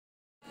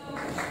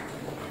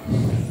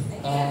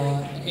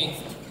Okay.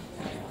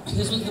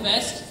 This one's the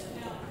best?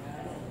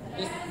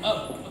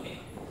 Oh, okay.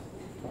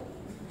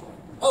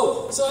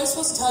 Oh, so I was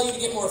supposed to tell you to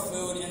get more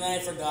food, and then I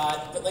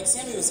forgot. But, like,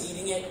 Sammy was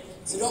eating it,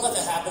 so don't let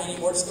that happen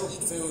anymore. Just go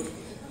eat food.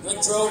 We,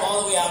 like, drove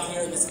all the way out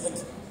here in this, like,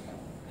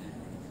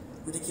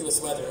 ridiculous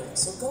weather.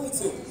 So go eat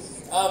food.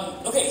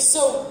 Okay,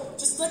 so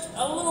just, like,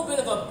 a little bit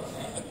of a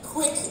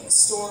quick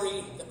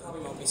story, that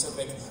probably won't be so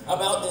quick,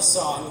 about this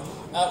song.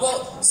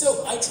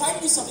 So I tried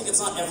to do something that's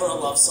not ever a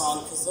love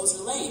song, because those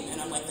are lame,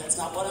 and I'm like, that's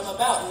not what I'm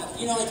about. And,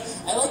 you know, like,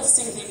 I like to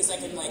sing things I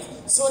can, like,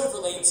 sort of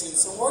relate to.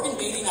 So Morgan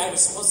Beatty and I were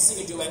supposed to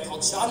sing a duet called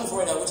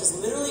Schadenfreude, which is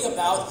literally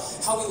about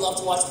how we love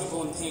to watch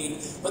people in pain,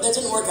 but that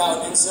didn't work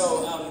out, and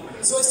so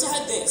I still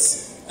had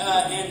this.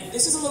 And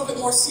this is a little bit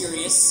more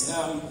serious,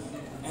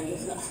 and,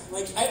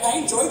 like, I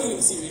enjoy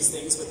doing serious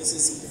things, but this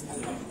is, I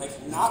don't know, like,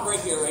 not right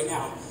here, right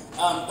now.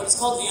 But it's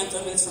called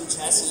Anthem, and it's from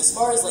Chess, and as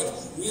far as, like,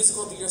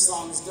 musical theater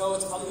songs go,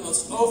 it's probably the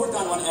most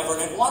overdone one ever,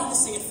 and I've wanted to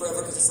sing it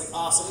forever because it's, like,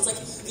 awesome. It's,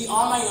 like, the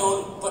On My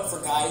Own, but for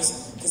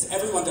guys, because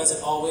everyone does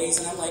it always,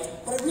 and I'm like,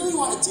 but I really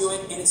want to do it,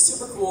 and it's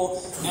super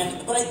cool,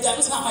 but that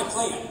was not my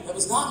plan. That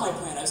was not my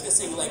plan. I was going to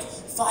sing, like,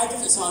 5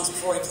 different songs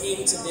before I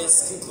came to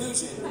this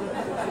conclusion.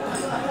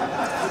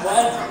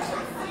 What?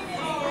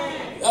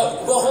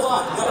 Oh, well, hold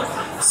on. No.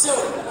 So,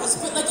 it's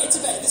about,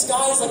 this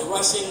guy is, like,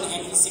 Russian,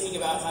 and he's singing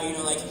about how, you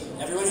know, like,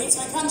 everyone hates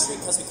my country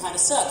because we kind of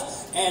suck.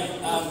 And,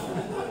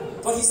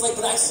 but he's like,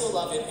 but I still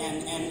love it,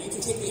 and you can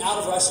take me out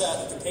of Russia,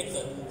 you can take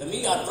the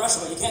me out of Russia,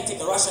 but you can't take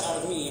the Russia out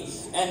of me.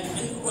 And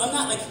I'm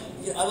not, like,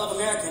 I love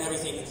America and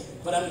everything,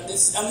 but I'm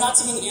not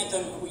singing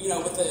Anthem, you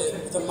know, with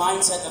the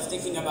mindset of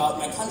thinking about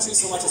my country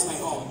so much as my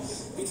home.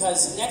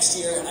 Because next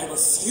year, and I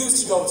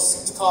refuse to go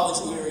to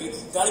college in Erie,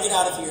 gotta get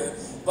out of here,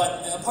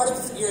 but a part of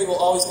Erie will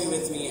always be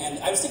with me, and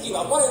I was thinking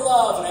about what I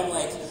love, and I'm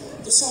like,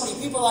 there's so many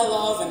people I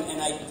love,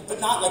 but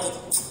not like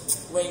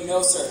wait,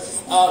 no sir.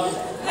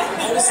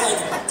 I was like,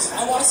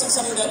 I want to sing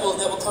something that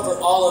will cover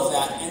all of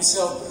that, and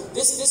so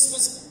this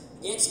was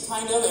it,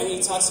 kind of. I mean,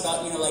 he talks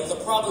about, you know, like the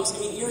problems. I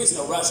mean, Erie's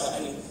no Russia.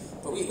 I mean,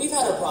 but we've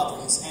had our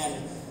problems, and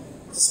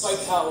despite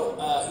how,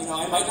 you know,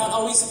 I might not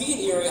always be in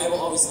Erie, I will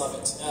always love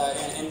it.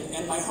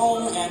 And my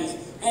home,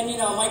 and you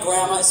know, my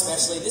grandma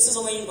especially. This is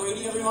Elaine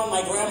Brady, everyone,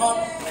 my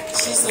grandma.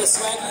 She's the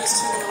swaggiest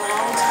human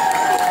around.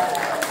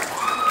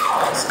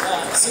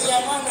 So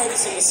yeah, I'm ready to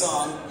sing a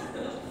song.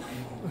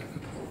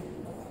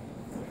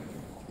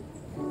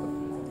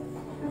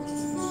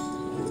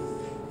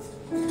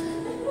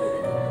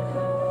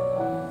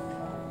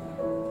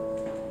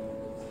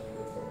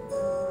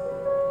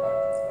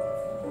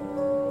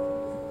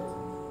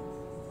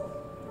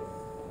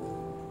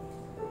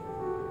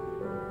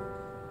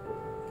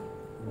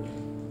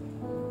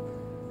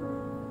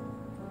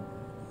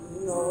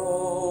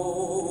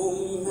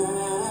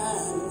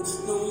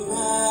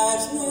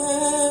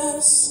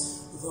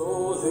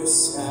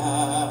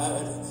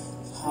 Sad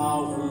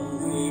power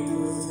may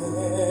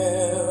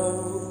prevail,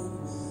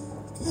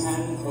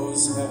 can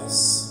possess,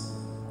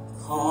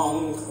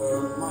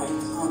 conquer my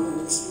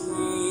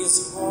country's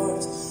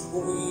heart.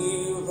 We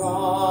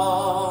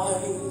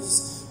rise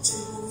to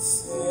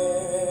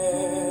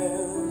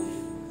fail.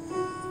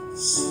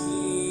 She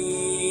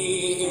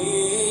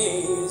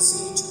is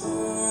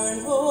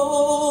eternal,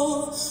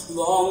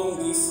 long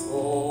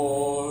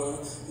before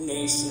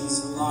nations'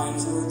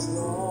 lines were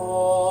drawn.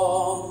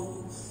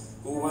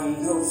 When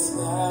no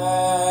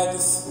flag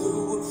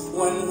flew,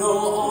 when no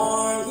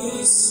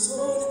army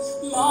stood,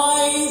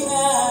 my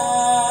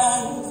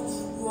land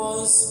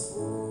was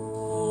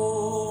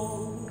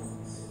born.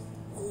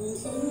 And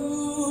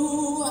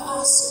you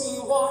ask me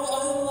why I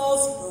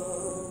love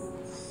her,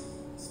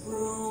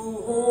 through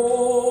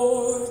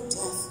war,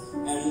 death,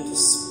 and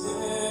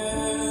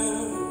despair.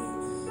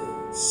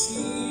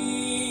 She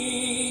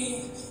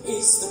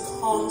is the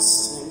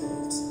constant.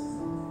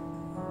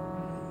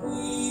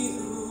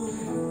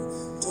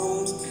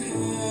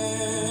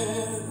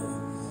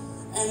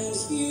 And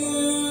you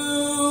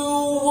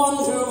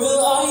wonder,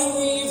 will I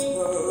leave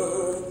her?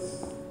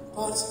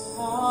 But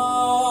how?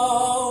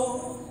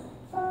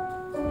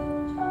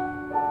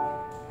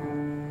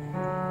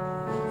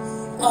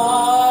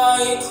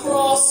 I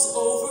cross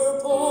over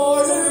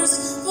borders,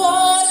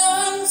 but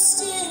I'm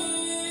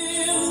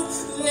still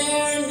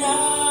there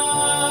now.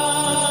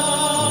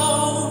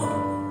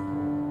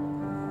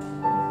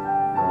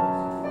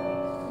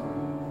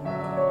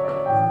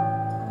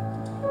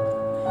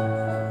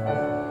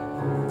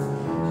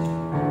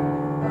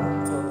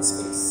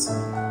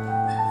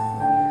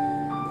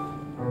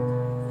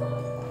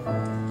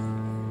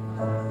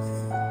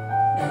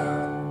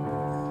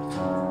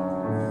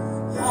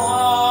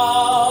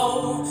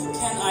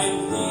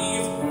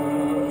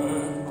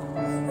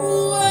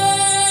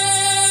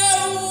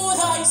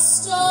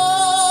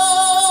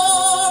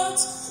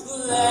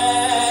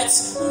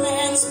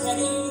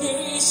 Many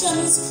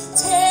nations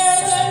tear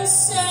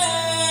themselves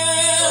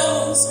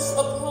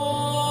apart.